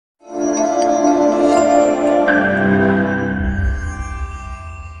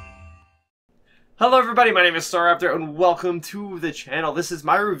everybody, my name is Starrapter and welcome to the channel. This is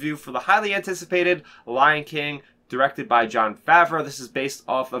my review for the highly anticipated Lion King, directed by Jon Favreau. This is based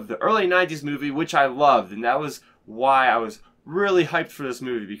off of the early 90s movie, which I loved, and that was why I was really hyped for this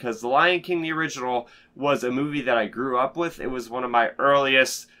movie, because The Lion King, the original, was a movie that I grew up with. It was one of my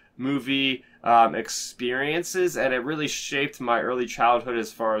earliest movie experiences, and it really shaped my early childhood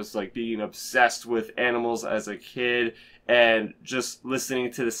as far as like being obsessed with animals as a kid and just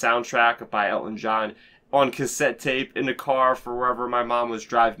listening to the soundtrack by Elton John on cassette tape in the car for wherever my mom was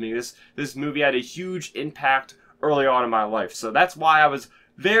driving me. This movie had a huge impact early on in my life, so that's why I was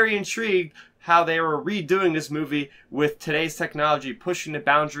very intrigued how they were redoing this movie with today's technology, pushing the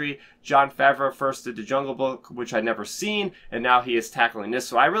boundary. Jon Favreau first did The Jungle Book, which I'd never seen, and now he is tackling this.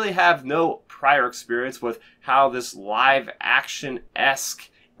 So I really have no prior experience with how this live action-esque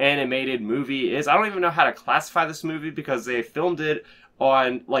animated movie is. I don't even know how to classify this movie because they filmed it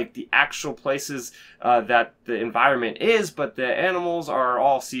on like the actual places that the environment is, but the animals are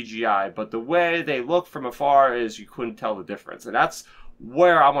all CGI. But the way they look from afar is you couldn't tell the difference, and that's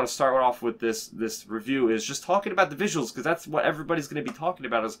where I want to start off with this review, is just talking about the visuals, because that's what everybody's going to be talking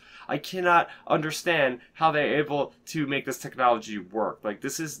about. Is I cannot understand how they're able to make this technology work. Like,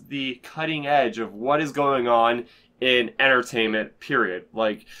 this is the cutting edge of what is going on in entertainment, period.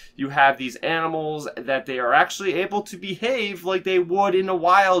 Like, you have these animals that they are actually able to behave like they would in the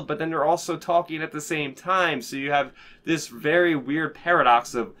wild, but then they're also talking at the same time. So you have this very weird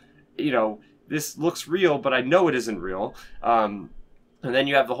paradox of, you know, this looks real, but I know it isn't real. And then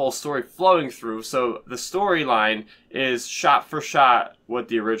you have the whole story flowing through, so the storyline is shot for shot what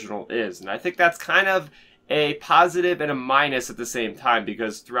the original is. And I think that's kind of a positive and a minus at the same time,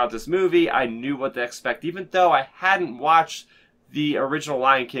 because throughout this movie, I knew what to expect. Even though I hadn't watched the original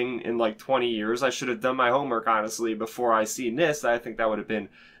Lion King in like 20 years, I should have done my homework, honestly, before I seen this. I think that would have been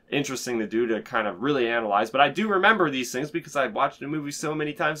interesting to do, to kind of really analyze. But I do remember these things because I watched the movie so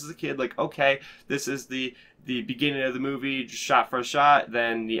many times as a kid. Like, okay, this is the beginning of the movie, just shot for shot,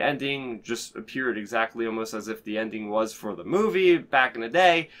 then the ending just appeared exactly almost as if the ending was for the movie back in the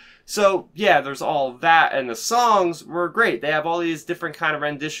day. So yeah, there's all that, and the songs were great. They have all these different kind of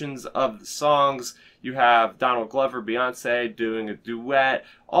renditions of the songs. You have Donald Glover, Beyonce doing a duet,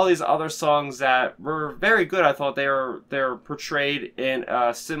 all these other songs that were very good. I thought they were portrayed in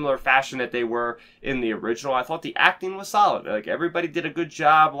a similar fashion that they were in the original. I thought the acting was solid. Like, everybody did a good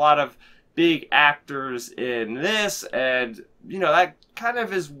job. A lot of big actors in this, and you know, that kind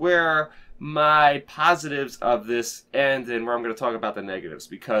of is where my positives of this end and where I'm going to talk about the negatives,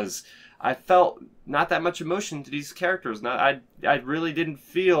 because I felt not that much emotion to these characters. I really didn't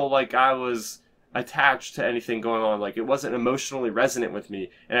feel like I was attached to anything going on. Like, it wasn't emotionally resonant with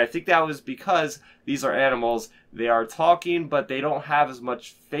me, and I think that was because these are animals. They are talking, but they don't have as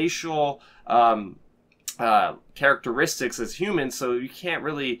much facial characteristics as humans, so you can't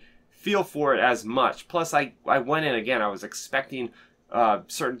really feel for it as much. Plus, I went in, again, I was expecting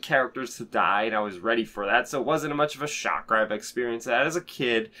certain characters to die, and I was ready for that, so it wasn't much of a shock. I've experienced that as a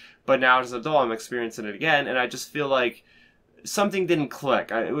kid, but now as an adult I'm experiencing it again, and I just feel like something didn't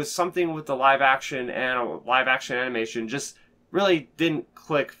click. It was something with the live action animation just really didn't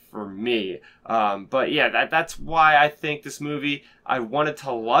click for me. But yeah, that's why I think this movie, I wanted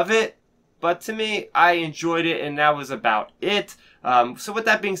to love it, but to me, I enjoyed it, and that was about it. So with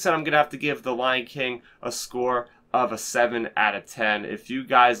that being said, I'm going to have to give The Lion King a score of a 7 out of 10. If you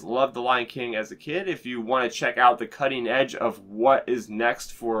guys loved The Lion King as a kid, if you want to check out the cutting edge of what is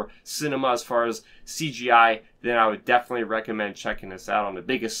next for cinema as far as CGI, then I would definitely recommend checking this out on the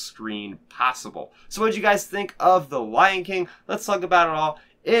biggest screen possible. So what did you guys think of The Lion King? Let's talk about it all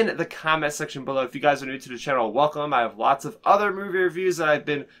in the comment section below. If you guys are new to the channel, welcome. I have lots of other movie reviews that I've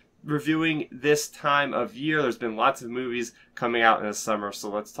been reviewing this time of year. There's been lots of movies coming out in the summer, so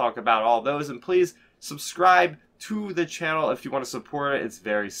let's talk about all those. And please subscribe to the channel if you want to support it. It's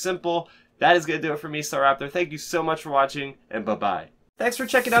very simple. That is going to do it for me, Starrapter. Thank you so much for watching, and bye-bye. Thanks for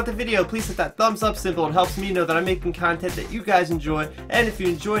checking out the video. Please hit that thumbs up symbol. It helps me know that I'm making content that you guys enjoy. And if you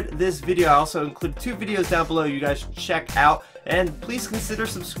enjoyed this video, I also include 2 videos down below you guys should check out. And please consider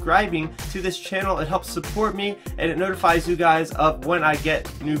subscribing to this channel. It helps support me, and it notifies you guys of when I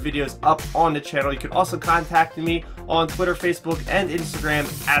get new videos up on the channel. You can also contact me on Twitter, Facebook, and Instagram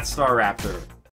at Starrapter.